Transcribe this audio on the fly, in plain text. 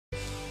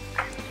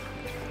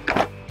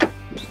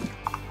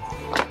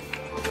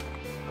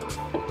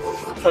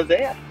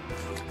Hosea,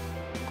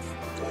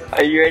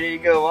 are you ready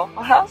to go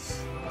Waffle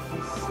House?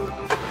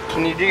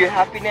 Can you do your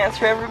happy dance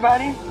for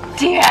everybody?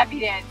 Do your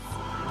happy dance.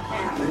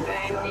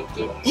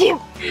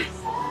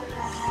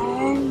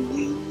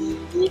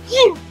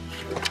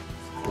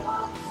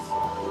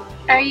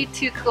 Are you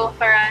too cool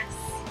for us?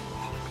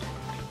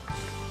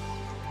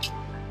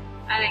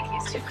 I think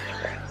he's too cool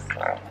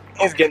for us.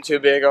 He's getting too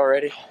big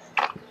already.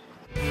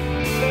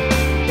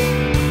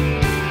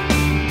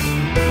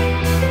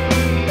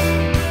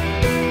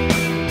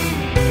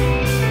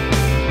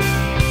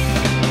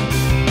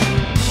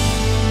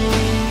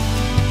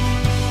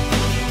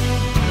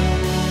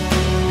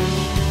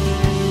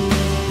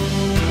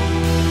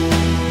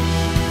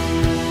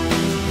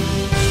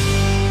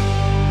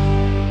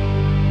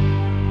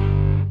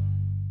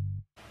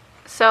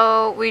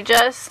 So we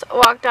just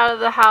walked out of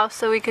the house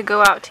so we could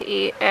go out to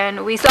eat,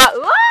 and we saw, there's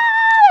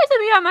a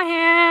bee on my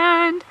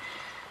hand.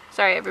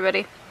 Sorry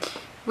everybody.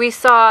 We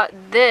saw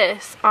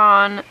this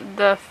on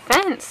the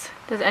fence.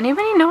 Does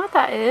anybody know what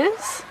that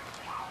is?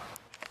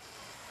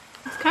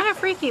 It's kind of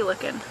freaky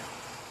looking.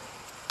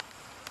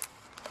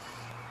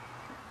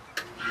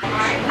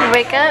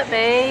 Wake up,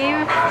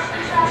 babe.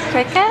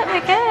 Wake up,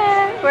 wake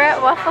up. We're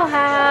at Waffle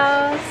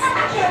House.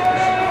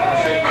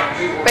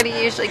 What do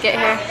you usually get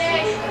here?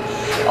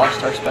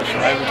 All-star special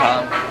every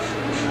time.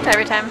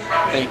 Every time?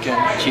 Bacon,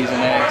 cheese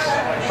and eggs,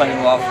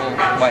 plain waffle,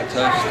 white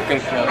toast,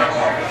 grape jelly,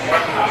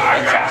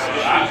 and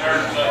sausage.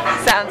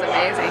 Sounds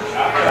amazing.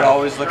 But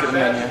always look at the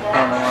menu. I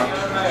don't know why.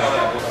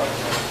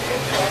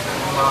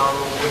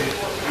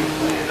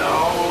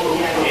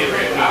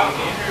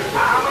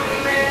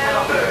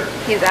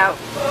 He's out.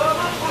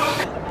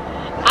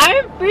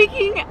 I'm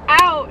freaking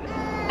out.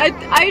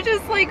 I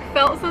just like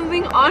felt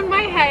something on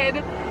my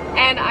head,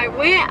 and I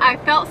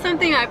felt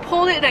something, I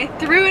pulled it and I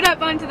threw it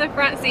up onto the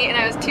front seat, and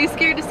I was too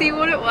scared to see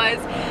what it was.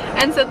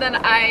 And so then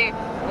I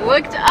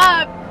looked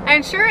up,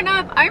 and sure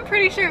enough, I'm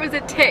pretty sure it was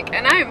a tick,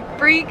 and I'm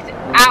freaked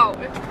out.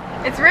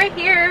 It's right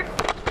here.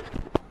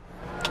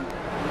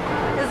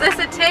 Is this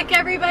a tick,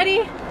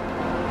 everybody?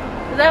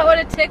 Is that what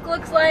a tick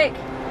looks like?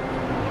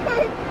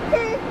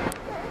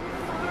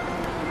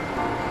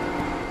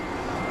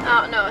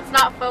 Oh no, it's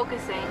not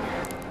focusing.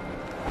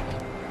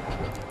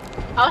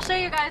 I'll show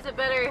you guys a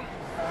better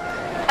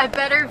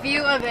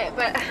view of it,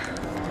 but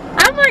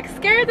I'm like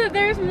scared that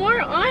there's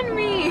more on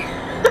me.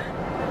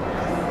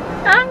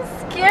 I'm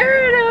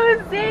scared,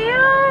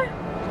 Hosea.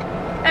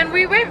 And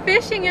we went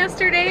fishing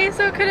yesterday,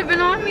 so it could have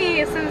been on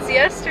me since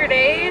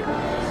yesterday.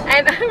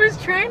 And I was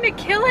trying to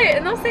kill it,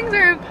 and those things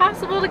are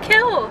impossible to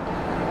kill.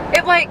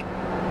 It like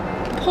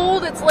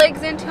pulled its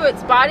legs into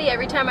its body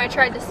every time I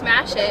tried to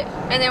smash it,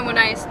 and then when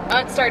I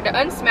started to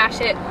unsmash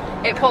it,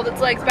 it pulled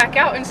its legs back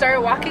out and started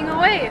walking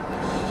away.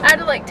 I had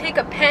to like take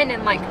a pen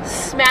and like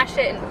smash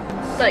it and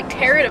like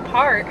tear it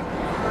apart.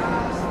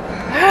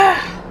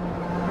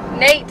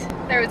 Nate,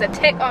 there was a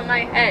tick on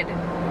my head.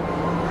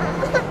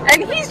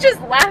 And he's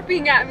just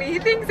laughing at me. He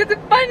thinks it's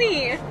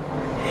funny.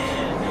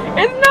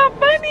 It's not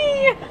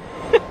funny.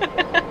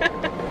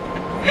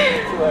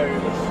 It's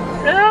hilarious.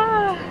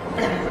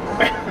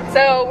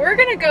 So we're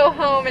gonna go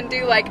home and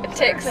do like a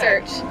tick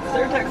search.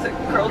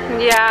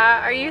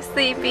 Yeah, are you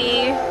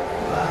sleepy?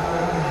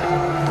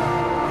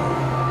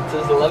 It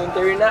says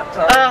 11:30 nap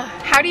time.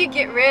 How do you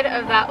get rid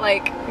of that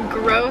like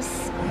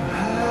gross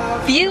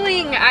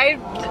feeling? I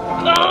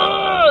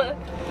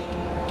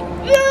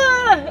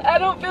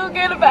don't feel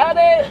good about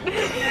it.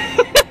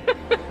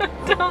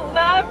 Don't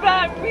laugh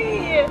at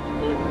me.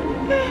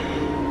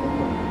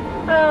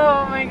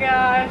 Oh my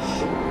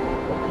gosh.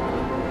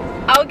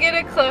 I'll get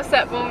a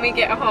close-up when we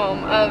get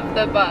home of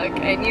the bug,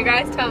 and you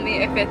guys tell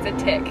me if it's a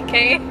tick,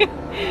 okay?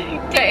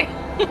 Okay.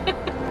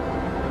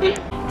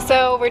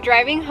 So we're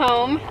driving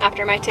home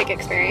after my tick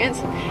experience,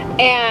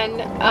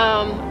 and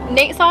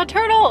Nate saw a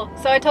turtle.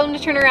 So I told him to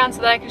turn around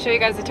so that I can show you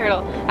guys the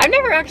turtle. I've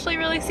never actually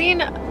really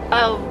seen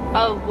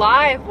a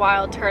live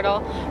wild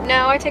turtle.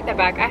 No, I take that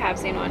back. I have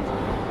seen one.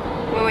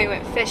 When we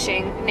went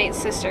fishing, Nate's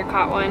sister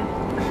caught one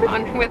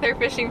with her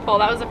fishing pole.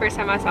 That was the first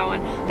time I saw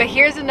one. But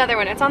here's another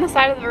one. It's on the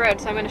side of the road,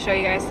 so I'm going to show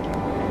you guys.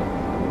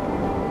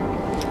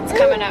 It's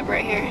coming up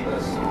right here.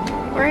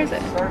 Where is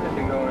it? Started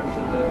to go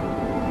into the...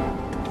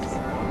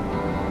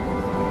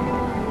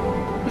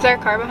 Is there a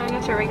car behind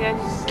us, or are we good?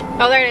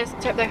 Oh, there it is.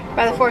 It's up there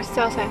by the forest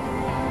sail sign.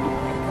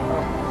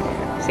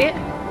 See it?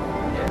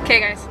 Okay,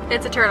 guys.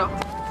 It's a turtle.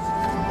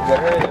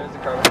 There's a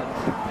car behind us.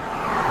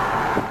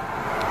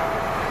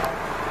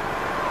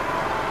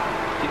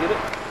 Did you get it?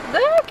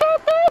 Look at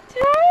the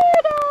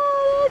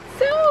turtle! It's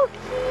so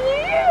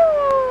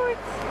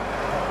cute!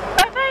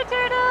 Bye-bye,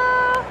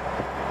 turtle!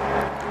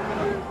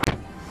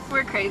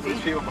 We're crazy.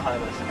 There's people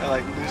behind us. They're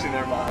like losing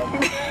their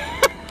mind.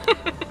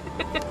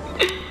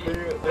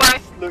 Why?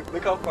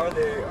 Look how far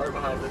they are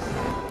behind us.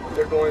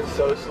 They're going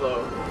so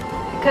slow.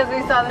 Because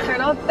we saw the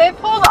turtle. They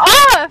pulled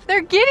off!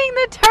 They're getting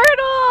the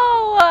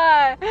turtle!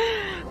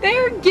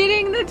 They're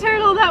getting the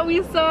turtle that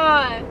we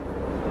saw.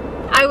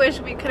 I wish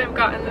we could have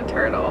gotten the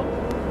turtle.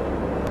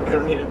 We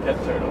don't need a pet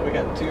turtle. We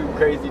got two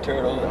crazy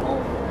turtles at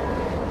home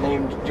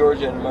named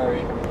Georgia and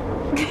Murray.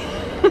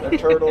 They're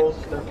turtles,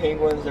 they're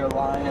penguins, they're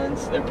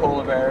lions, they're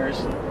polar bears,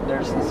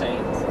 they're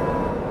insane.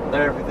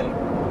 They're everything.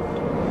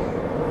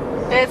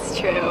 It's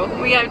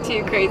true. We have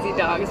 2 crazy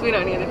dogs. We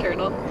don't need a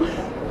turtle.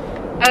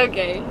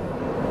 Okay.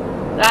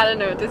 I don't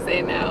know what to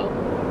say now.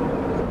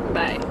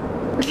 Bye.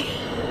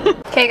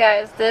 Okay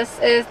guys, this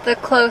is the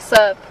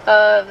close-up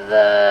of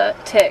the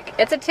tick.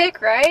 It's a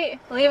tick, right?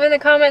 Leave in the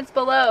comments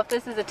below if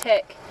this is a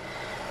tick.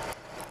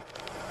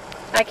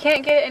 I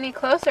can't get it any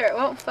closer. It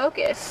won't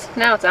focus.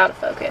 Now it's out of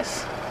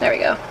focus. There we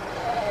go.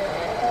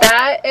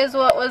 That is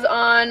what was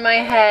on my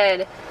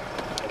head.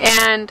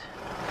 And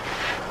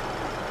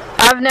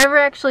I've never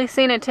actually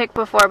seen a tick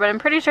before, but I'm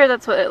pretty sure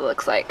that's what it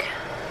looks like.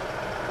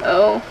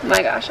 Oh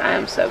my gosh, I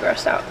am so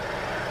grossed out.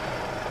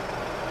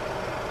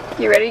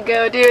 You ready to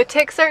go do a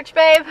tick search,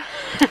 babe?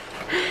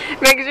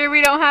 Make sure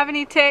we don't have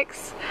any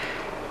ticks.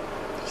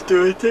 Let's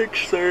do a tick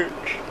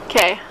search.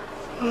 Okay,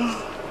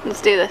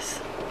 let's do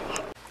this.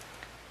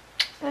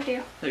 Love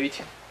you. Love you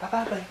too. Bye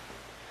bye bye.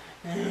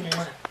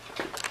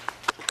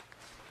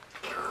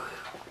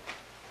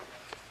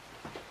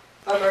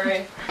 Bye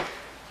Bray.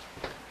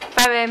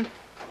 Bye babe.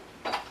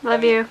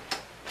 Love you.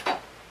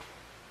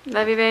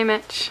 Love you very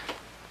much.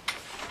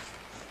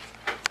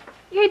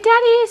 Your daddy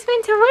has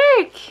been to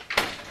work.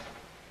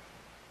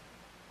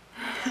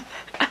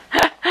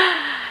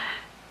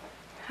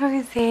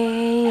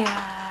 Hosea.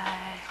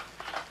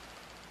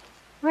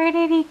 Where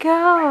did he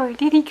go?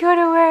 Did he go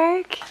to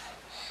work?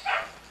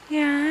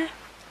 Yeah.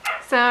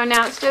 So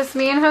now it's just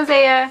me and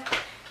Hosea,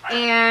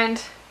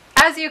 and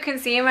as you can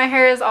see, my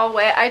hair is all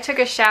wet. I took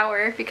a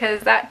shower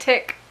because that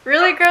tick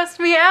really grossed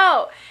me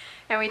out.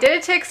 And we did a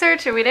tick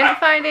search and we didn't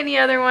find any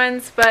other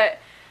ones, but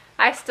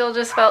I still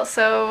just felt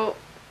so,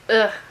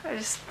 ugh, I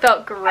just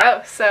felt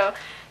gross. So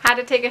had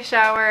to take a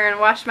shower and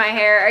wash my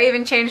hair. I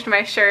even changed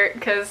my shirt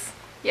because,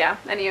 yeah,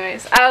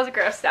 anyways, I was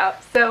grossed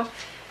out. So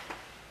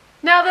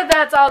now that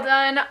that's all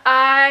done,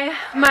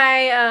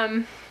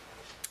 my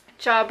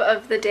job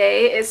of the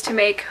day is to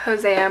make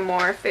Hosea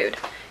more food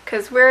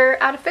because we're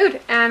out of food.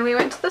 And we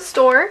went to the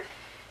store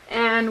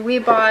and we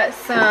bought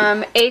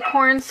some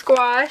acorn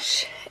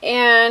squash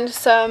and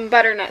some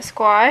butternut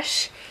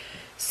squash.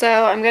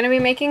 So I'm going to be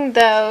making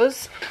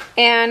those.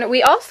 And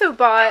we also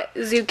bought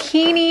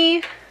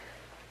zucchini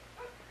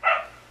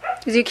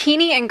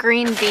and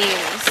green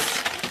beans.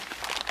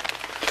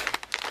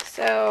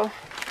 So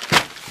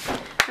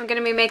I'm going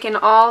to be making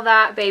all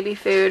that baby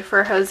food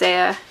for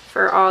Hosea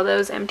for all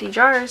those empty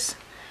jars.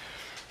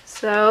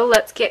 So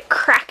let's get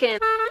cracking.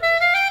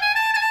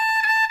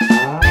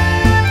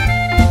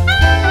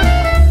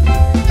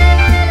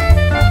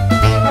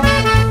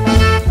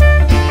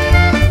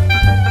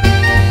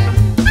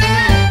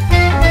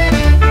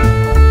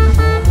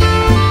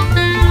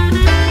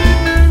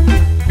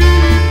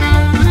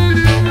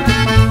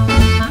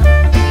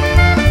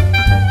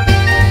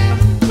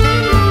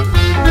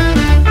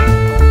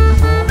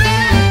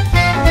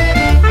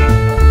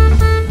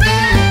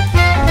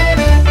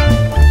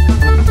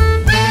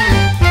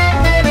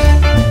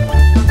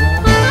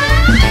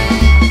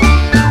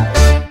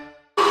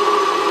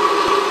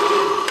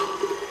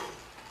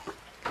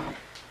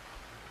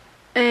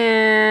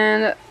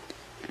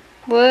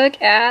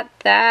 Look at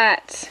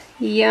that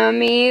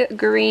yummy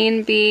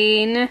green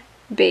bean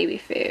baby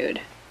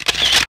food.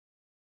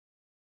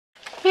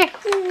 Here.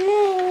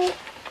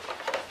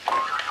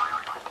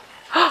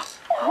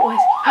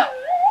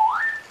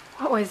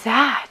 What was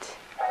that?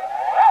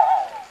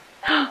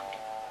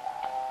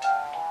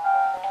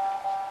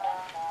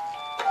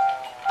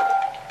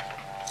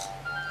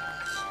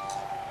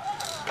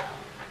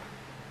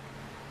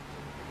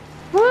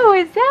 What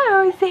was that,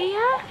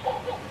 Hosea?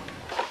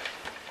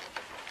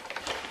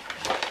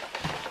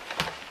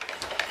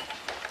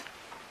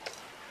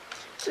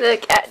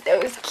 Look at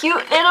those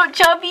cute little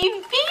chubby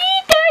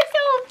feet. They're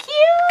so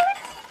cute.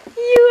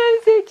 You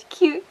have such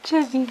cute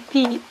chubby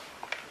feet.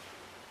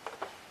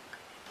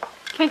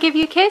 Can I give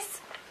you a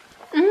kiss?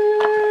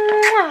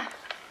 Mwah.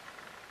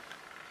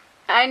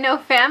 I know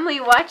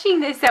family watching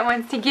this that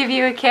wants to give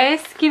you a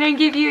kiss. Can I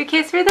give you a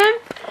kiss for them?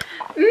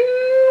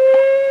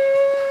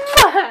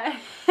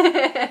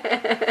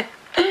 Mwah.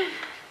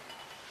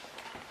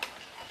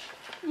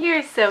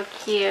 You're so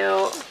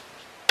cute.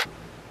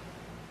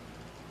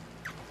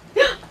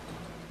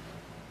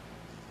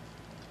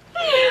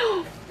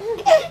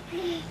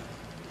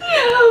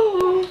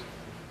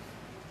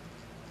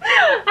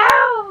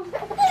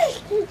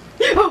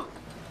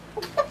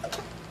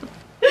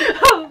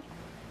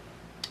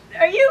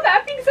 Are you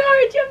laughing so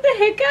hard you have the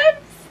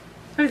hiccups?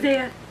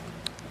 Hosea.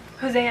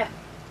 Hosea.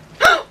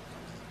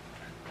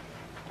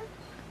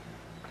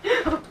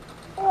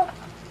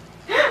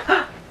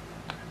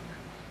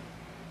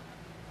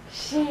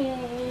 She's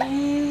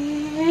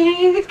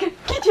gonna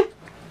get you.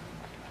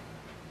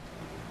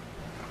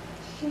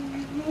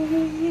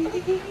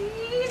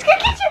 He's gonna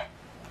get you!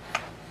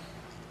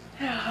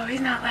 Oh,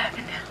 he's not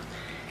laughing now.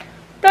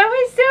 That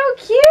was so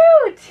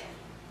cute!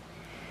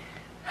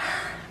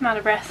 I'm out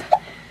of breath.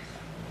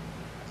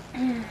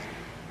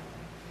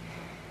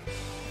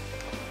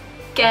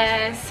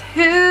 Guess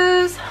who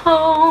Jojo's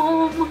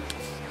home.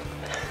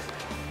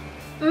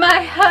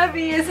 My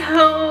hubby is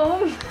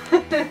home.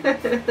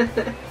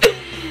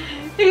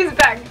 He's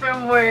back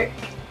from work.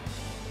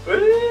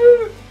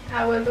 Woo!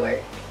 How was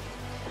work?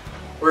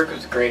 Work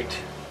was great.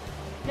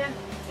 Yeah.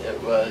 It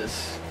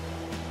was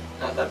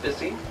not that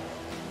busy,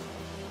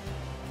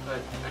 but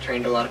I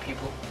trained a lot of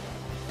people.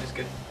 It was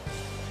good.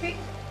 Sweet.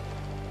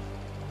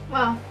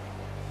 Well,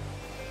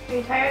 are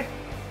you tired?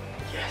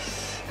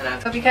 Yes. And I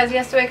So because he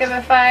has to wake up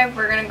at 5,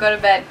 we're gonna go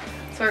to bed.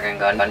 So we're gonna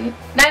go night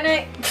night.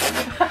 Night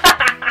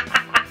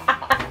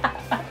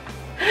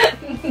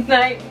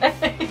night.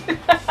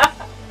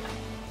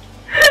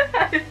 I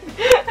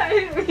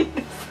didn't mean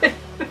to say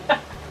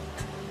that.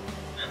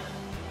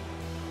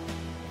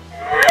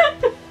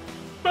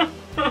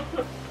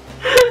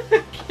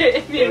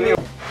 Okay.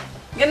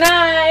 Good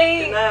night.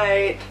 Good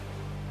night.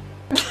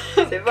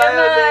 Say Good bye,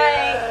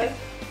 night.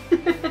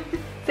 Jose.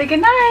 Say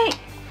good night.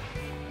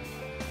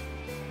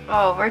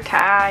 Oh, we're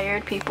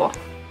tired people.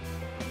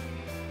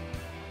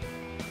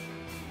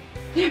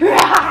 There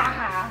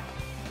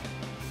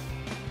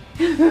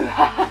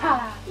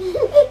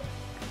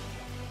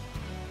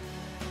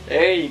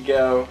you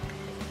go.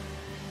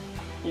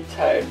 You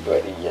tired,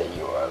 buddy? Yeah,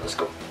 you are. Let's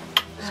go.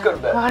 Let's go to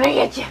bed. I wanna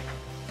get you.